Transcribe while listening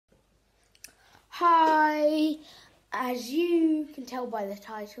Hi! As you can tell by the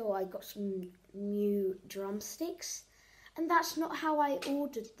title, I got some new drumsticks, and that's not how I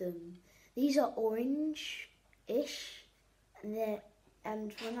ordered them. These are orange-ish, and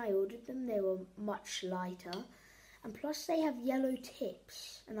when I ordered them, they were much lighter, and plus they have yellow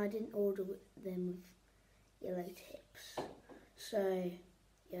tips, and I didn't order them with yellow tips. So,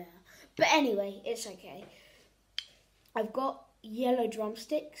 yeah. But anyway, it's okay. I've got yellow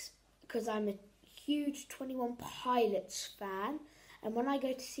drumsticks because I'm a huge 21 Pilots fan, and when I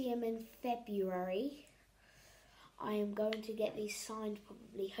go to see him in February, I am going to get these signed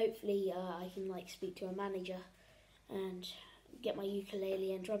probably. Hopefully I can speak to a manager and get my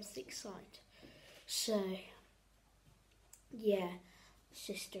ukulele and drumsticks signed. So yeah,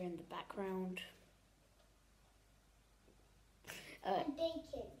 sister in the background.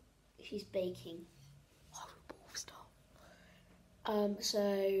 Baking. She's baking. Horrible stuff.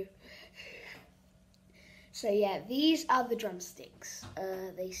 So yeah, these are the drumsticks.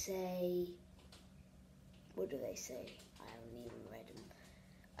 They say, what do they say? I haven't even read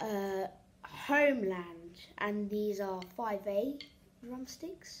them. Homeland, and these are 5A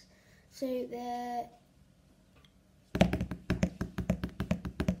drumsticks. So they're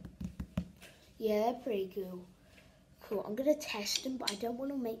pretty cool. Cool. I'm gonna test them, but I don't want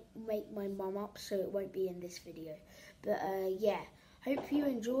to make my mum up, so it won't be in this video. But yeah, hope you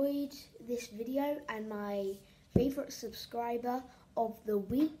enjoyed this video, and my favourite subscriber of the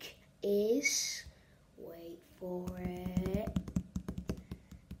week is, wait for it,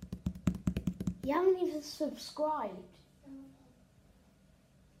 you haven't even subscribed.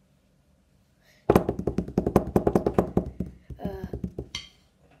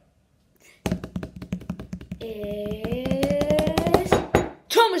 Is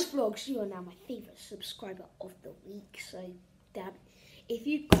Thomas Vlogs. You are now my favourite subscriber of the week, so damn it. If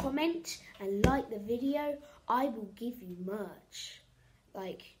you comment and like the video, I will give you merch,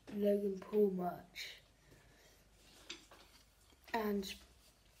 like Logan Paul merch. And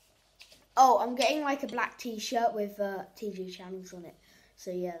oh, I'm getting a black t-shirt with TG channels on it.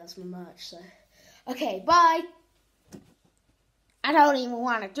 So yeah, that's my merch. So okay, bye. I don't even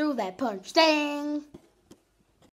want to do that punch thing.